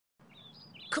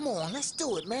Come on, let's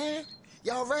do it, man.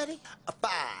 Y'all ready? A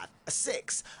 5, a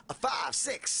 6, a 5,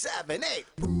 6, 7, 8.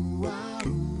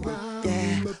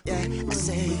 Yeah, yeah, I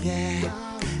say yeah.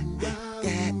 Yeah,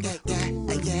 yeah, yeah,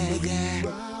 yeah, yeah.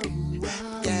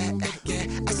 Yeah, yeah,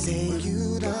 I say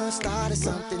you done started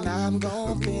something, I'm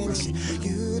gon' finish it.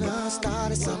 You done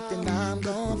started something, I'm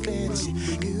gon' finish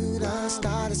it. You done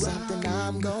started something,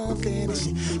 I'm gon' finish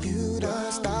it. You done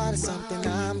started something,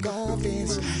 I'm gon'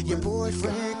 finish it. Your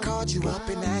boyfriend called you up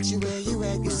and asked you where you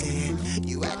at. You said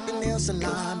you at the nail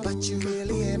salon, but you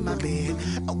really in my bed.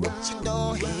 Oh, what you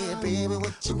doing here, baby?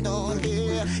 What you doing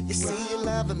here? You see you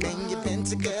love him and you've been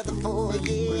together for a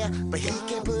year, but he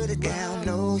can't put it down.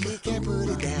 No, he can't put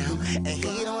it down, and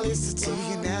he don't listen to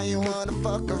you. Now you wanna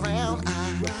fuck around. I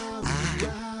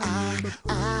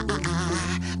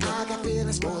got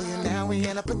feelings for you. Now we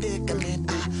in a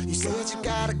predicament. You said you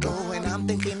gotta go, and I'm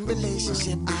thinking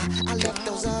relationship. I left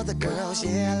those other girls,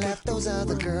 yeah, I left those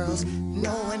other girls,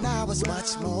 knowing I was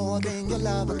much more than your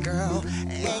lover, girl.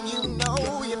 And you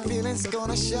know your feelings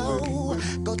gonna show.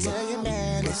 Go tell your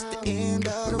man it's the end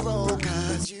of the road,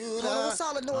 cause you done. What's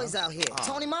all the noise out here?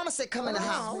 Tony Mama said come in the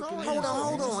house. Hold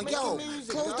on, yo,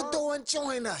 close the door and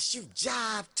join us, you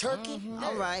jive turkey.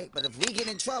 All right, but if we get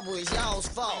in trouble, it's y'all's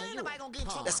fault.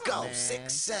 Let's go.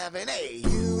 6, 7, 8.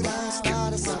 You done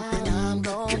started something, I'm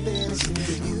gon' finish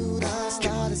it. You done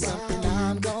started something,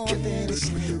 I'm gon' finish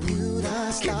it. You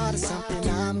done started something,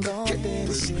 I'm gon'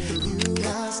 finish it. You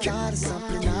done started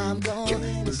something, I'm gon'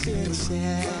 finish it.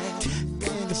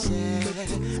 Finish it,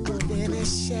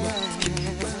 finish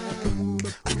it.